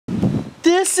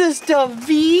This is the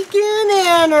vegan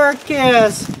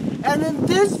anarchist, and in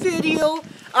this video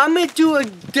I'm gonna do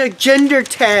the gender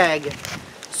tag.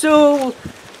 So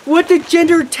what the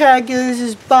gender tag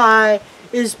is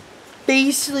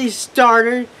basically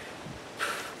started.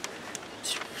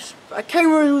 I can't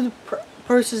remember the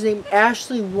person's name,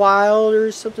 Ashley Wild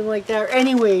or something like that.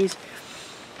 Anyways,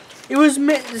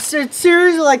 it's a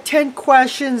series of like 10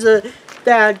 questions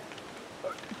that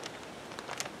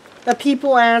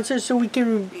people answer so we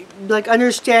can like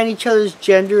understand each other's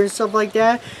gender and stuff like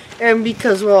that. And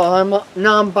because, well, I'm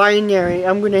non-binary,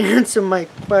 I'm going to answer my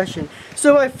question.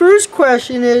 So my first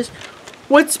question is,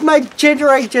 what's my gender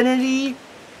identity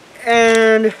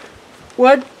and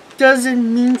what does it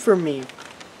mean for me?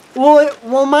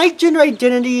 Well, my gender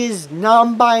identity is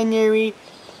non-binary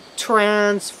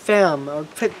trans femme, or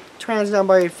trans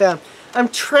non-binary femme. I'm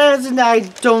trans and I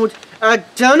don't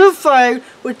identify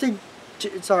with the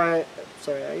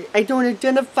I don't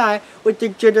identify with the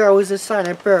gender I was assigned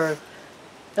at birth.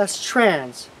 That's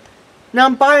trans.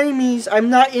 Non-binary means I'm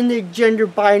not in the gender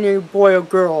binary boy or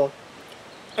girl.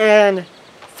 And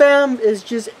femme is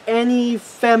just any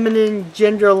feminine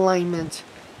gender alignment.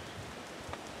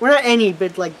 Well, not any,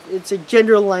 but like it's a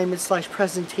gender alignment /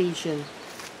 presentation.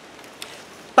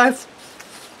 My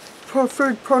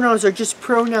preferred pronouns are just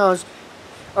pronouns.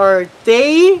 Are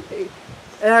they?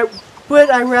 But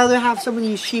I'd rather have someone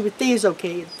use she, but they is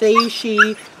okay. They,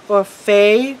 she, or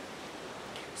they.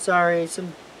 Sorry,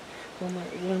 one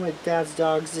of my dad's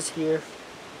dogs is here.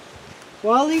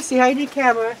 Wally, say hi to the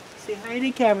camera. Say hi to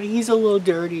the camera. He's a little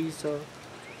dirty, so.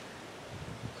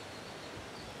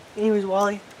 Anyways,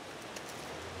 Wally.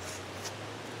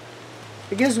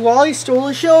 I guess Wally stole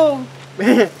the show.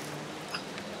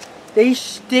 they,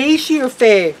 she, or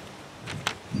they.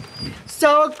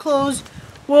 Style of clothes.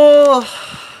 Well,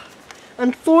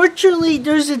 unfortunately,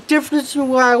 there's a difference in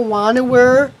what I want to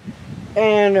wear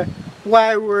and what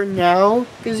I wear now.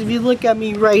 Because if you look at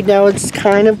me right now, it's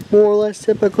kind of more or less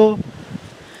typical.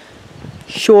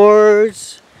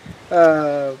 Shorts,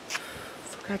 forgot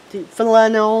the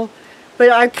flannel. But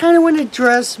I kind of want to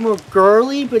dress more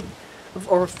girly,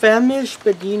 or femish.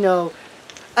 But you know,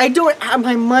 I don't have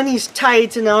my money's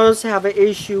tight, and I also have an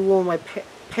issue with my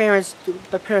parents.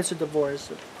 My parents are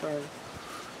divorced.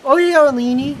 Oh yeah,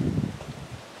 Arlene.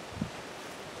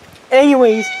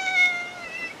 Anyways,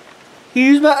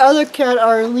 here's my other cat,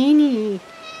 Arlene.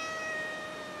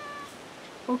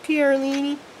 Okay,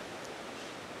 Arlene.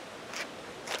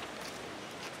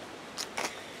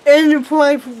 And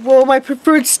my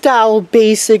preferred style will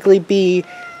basically be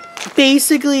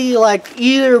like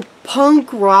either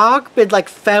punk rock, but like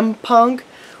femme punk,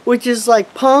 which is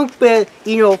like punk, but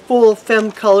you know, full of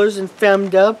femme colors and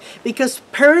femmed up. Because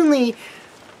apparently,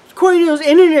 according to those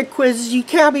internet quizzes, you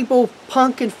can't be both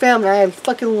punk and femme. I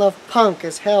fucking love punk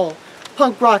as hell.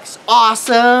 Punk rock's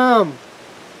awesome.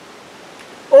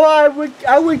 Or I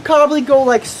would probably go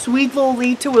like sweet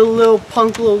Lolita with a little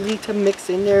punk Lolita mix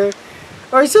in there.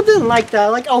 Or something like that. I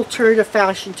like alternative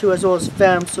fashion too, as well as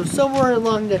femme. So somewhere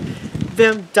along the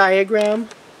Venn diagram.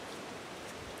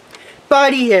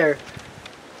 Body hair.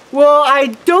 Well, I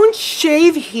don't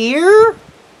shave here.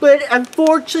 But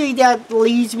unfortunately, that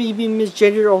leads me to be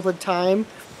misgendered all the time.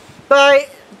 But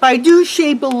I do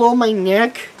shave below my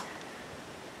neck.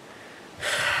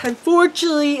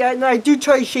 Unfortunately, and I do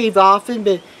try to shave often,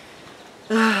 but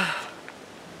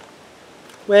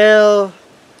well,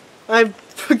 I've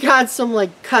got some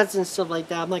like cuts and stuff like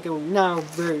that. I'm like not a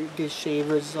very good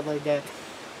shaver and stuff like that.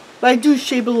 But I do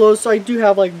shave below, so I do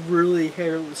have like really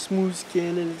smooth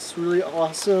skin, and it's really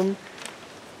awesome.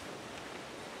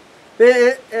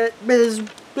 But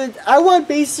I want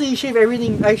basically shave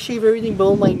everything. I shave everything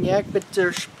below my neck, but there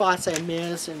are spots I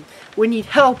miss and we need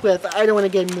help with. I don't want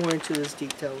to get more into this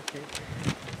detail. Okay.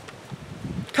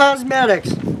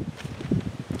 Cosmetics.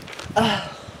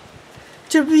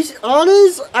 To be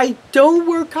honest, I don't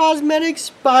wear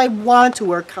cosmetics, but I want to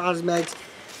wear cosmetics.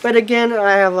 But again,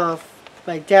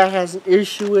 my dad has an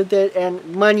issue with it,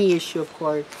 and money issue, of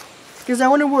course. Because I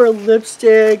want to wear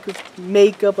lipstick,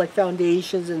 makeup, like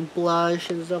foundations and blush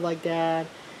and stuff like that.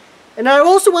 And I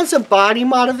also want some body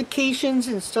modifications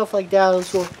and stuff like that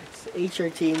as well. It's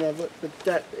HRT,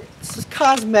 but it's just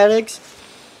cosmetics.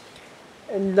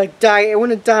 And like I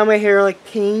want to dye my hair like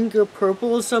pink or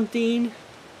purple or something.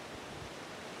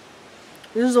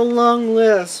 There's a long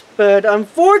list, but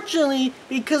unfortunately,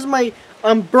 because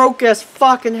I'm broke as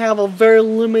fuck and have a very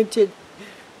limited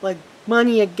like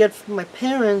money I get from my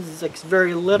parents is like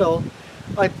very little,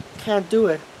 I can't do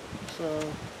it.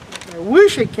 So I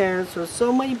wish I can. So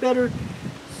somebody better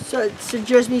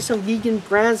suggest me some vegan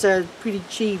brands that are pretty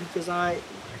cheap, because I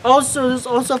Also, there's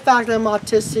also a fact that I'm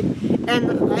autistic,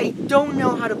 and I don't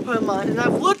know how to put them on. And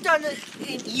I've looked on it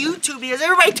in YouTube because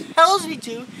everybody tells me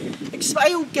to. Except I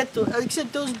don't get those.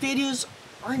 Except those videos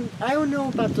aren't. I don't know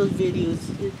about those videos.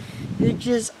 It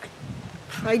just,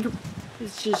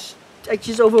 it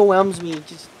just overwhelms me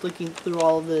just looking through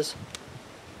all of this.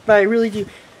 But I really do.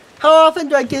 How often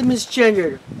do I get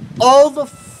misgendered? All the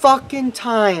fucking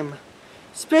time.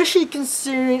 Especially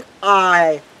considering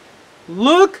I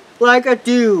look like a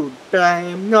dude, but I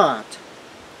am not.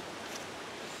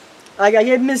 Like, I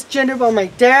get misgendered by my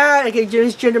dad, I get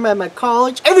misgendered by my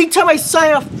college. Every time I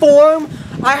sign a form,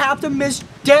 I have to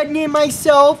misdeadname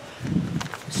myself.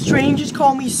 Strangers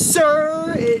call me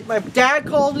sir. My dad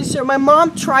calls me sir. My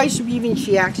mom tries to, even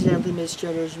she accidentally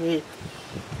misgenders me.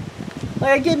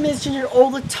 Like, I get misgendered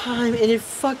all the time, and it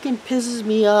fucking pisses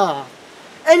me off.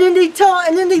 And then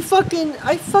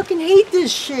I fucking hate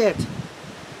this shit.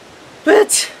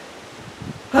 But,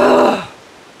 that's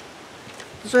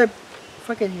why I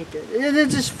fucking hate it.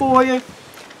 It's dysphoria.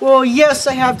 Well, yes,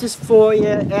 I have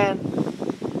dysphoria, and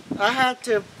I had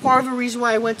to. Part of the reason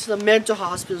why I went to the mental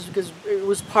hospitals because it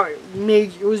was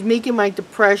making my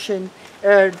depression,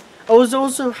 and I was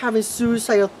also having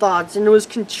suicidal thoughts, and it was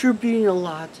contributing a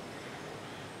lot.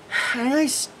 And I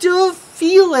still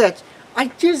feel it.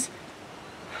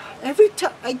 Every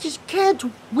time, I just can't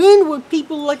win with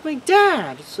people like my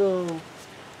dad, so.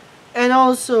 And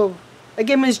also, I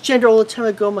get misgendered all the time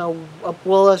I go to my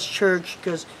abuela's church,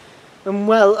 because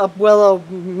abuela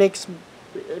makes,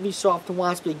 every so often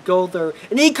wants me to go there.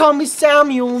 And he called me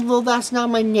Samuel, although that's not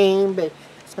my name, but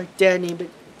it's my dad's name, but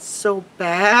it's so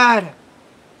bad.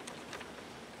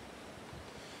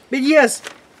 But yes,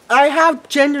 I have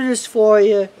gender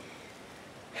dysphoria,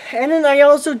 and then I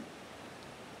also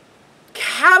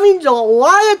having a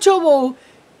lot of trouble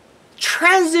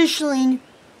transitioning,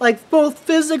 like both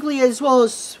physically as well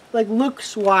as like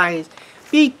looks wise,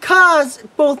 because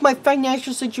both my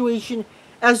financial situation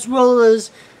as well as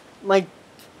my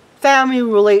one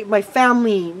of my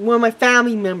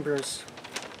family members.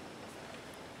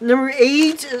 Number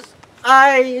 8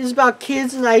 is about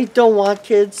kids, and I don't want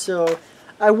kids, so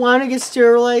I want to get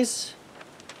sterilized.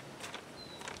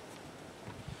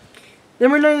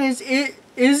 Number 9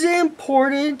 is it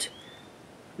important?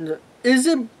 Is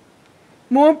it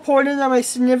more important that my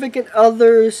significant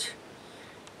others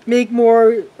make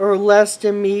more or less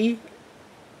than me?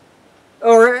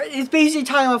 Or it's basically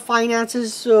talking about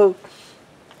finances. So,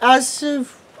 as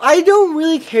if I don't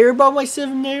really care about my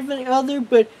significant other,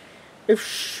 but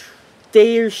if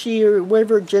they or she or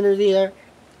whatever gender they are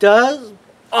does,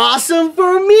 awesome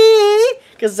for me,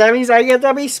 because that means I get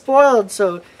to be spoiled.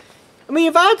 So, I mean,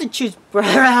 if I had to choose, I'd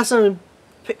have someone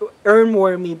earn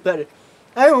more than me, but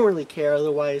I don't really care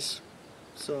otherwise.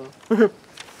 So,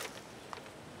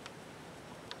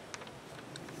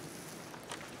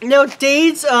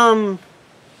 dates,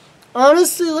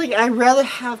 honestly, like, I'd rather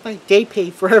have my date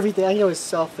paid for everything. I know it's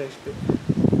selfish, but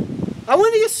I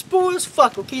want to get spoiled as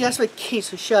fuck, okay? That's my case,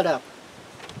 so shut up.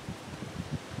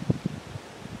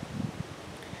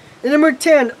 And number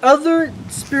 10, other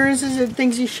experiences and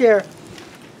things you share.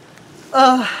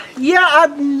 Yeah,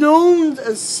 I've known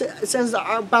since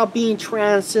about being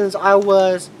trans since I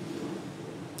was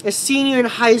a senior in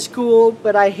high school,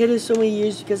 but I hid it so many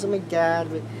years because of my dad.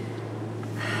 But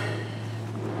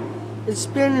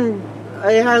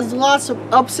it has lots of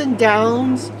ups and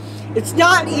downs. It's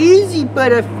not easy,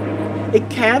 but it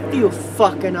can feel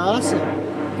fucking awesome.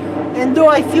 And though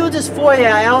I feel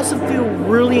dysphoria, I also feel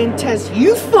really intense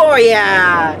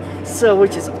euphoria, so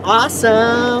which is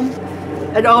awesome.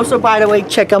 And also, by the way,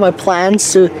 check out my plants.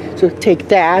 So take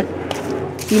that.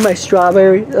 See my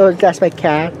strawberry. Oh, that's my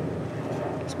cat.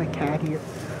 That's my cat here.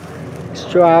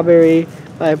 Strawberry.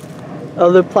 My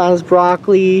other plants,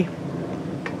 broccoli,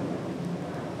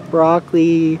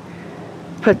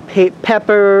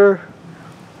 pepper,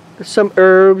 some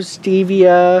herbs,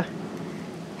 stevia,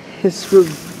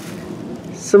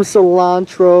 some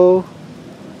cilantro.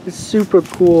 It's super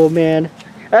cool, man.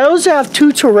 I also have 2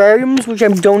 terrariums, which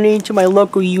I'm donating to my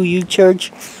local UU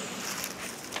church.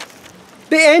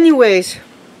 But anyways,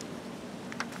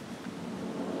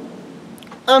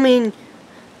 I mean,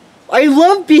 I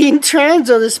love being trans,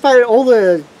 though, despite all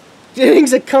the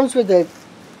things that comes with it.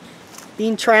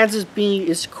 Being trans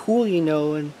is cool, you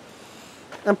know, and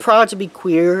I'm proud to be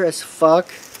queer as fuck.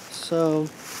 So,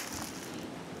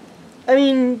 I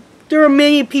mean, there are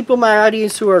many people in my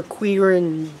audience who are queer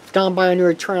and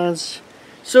non-binary trans.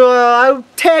 So I'll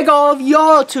tag all of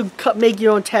y'all to make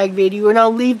your own tag video, and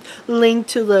I'll leave the link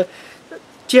to the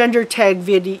gender tag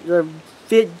video,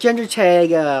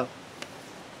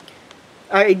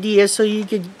 idea, so you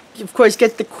could of course,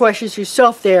 get the questions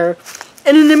yourself there.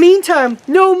 And in the meantime,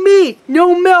 no meat,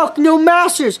 no milk, no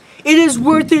masters. It is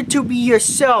worth it to be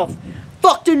yourself.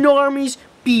 Fuck the normies,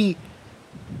 be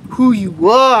who you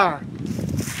are.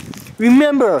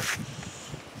 Remember,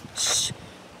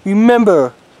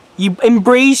 you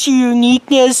embrace your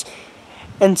uniqueness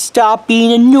and stop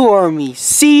being a normie.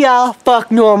 See ya, fuck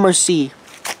normacy.